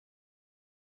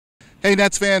Hey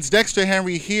Nets fans, Dexter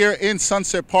Henry here in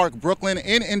Sunset Park, Brooklyn,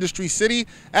 in Industry City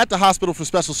at the Hospital for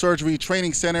Special Surgery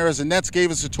Training Center, as the Nets gave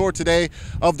us a tour today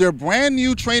of their brand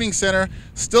new training center.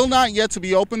 Still not yet to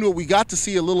be opened, but we got to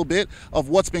see a little bit of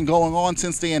what's been going on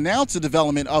since they announced the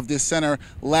development of this center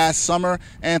last summer,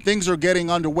 and things are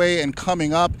getting underway and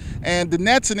coming up. And the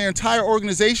Nets and their entire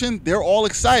organization, they're all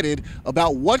excited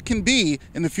about what can be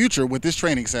in the future with this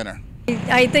training center.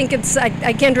 I think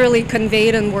I can't really convey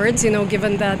it in words,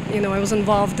 given that, I was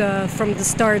involved from the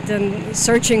start in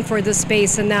searching for this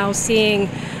space, and now seeing,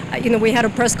 we had a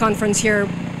press conference here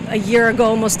a year ago,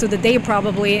 almost to the day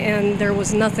probably, and there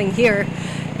was nothing here.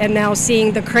 And now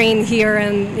seeing the crane here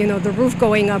and, the roof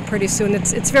going up pretty soon,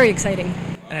 it's very exciting.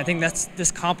 And I think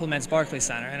this complements Barclays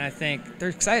Center, and I think they're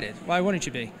excited. Why wouldn't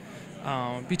you be?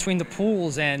 Between the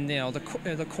pools and,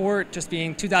 the court just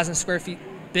being 2,000 square feet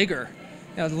bigger.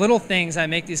 Little things that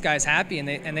make these guys happy,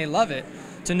 and they love it.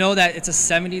 To know that it's a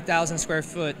 70,000 square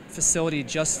foot facility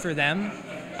just for them,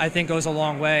 I think goes a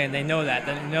long way, and they know that.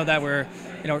 They know that we're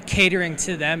catering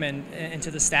to them and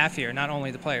to the staff here, not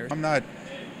only the players. I'm not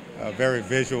very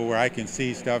visual where I can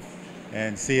see stuff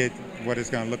and see it, what it's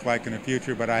going to look like in the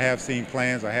future, but I have seen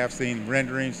plans, I have seen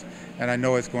renderings, and I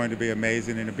know it's going to be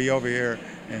amazing. And to be over here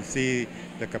and see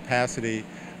the capacity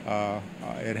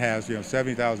it has,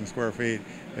 70,000 square feet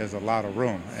is a lot of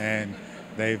room, and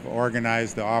they've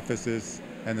organized the offices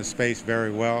and the space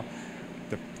very well.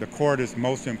 The court is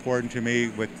most important to me.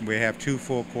 We have 2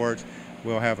 full courts.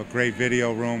 We'll have a great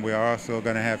video room. We're also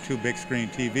going to have 2 big screen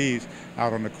TVs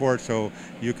out on the court, so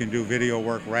you can do video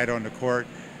work right on the court.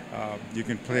 You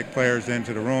can take players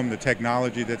into the room. The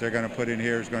technology that they're going to put in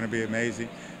here is going to be amazing.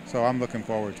 So I'm looking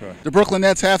forward to it. The Brooklyn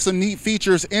Nets have some neat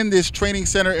features in this training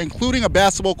center, including a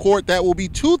basketball court that will be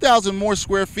 2,000 more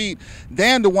square feet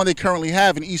than the one they currently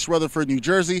have in East Rutherford, New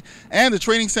Jersey. And the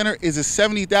training center is a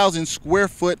 70,000 square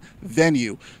foot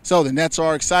venue. So the Nets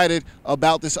are excited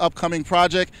about this upcoming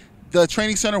project. The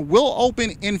training center will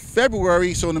open in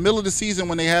February, so in the middle of the season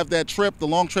when they have that trip, the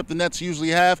long trip the Nets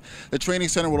usually have, the training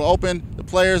center will open. The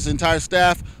players, the entire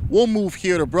staff will move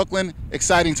here to Brooklyn.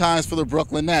 Exciting times for the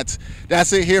Brooklyn Nets.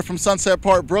 That's it here from Sunset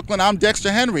Park, Brooklyn. I'm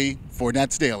Dexter Henry for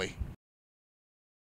Nets Daily.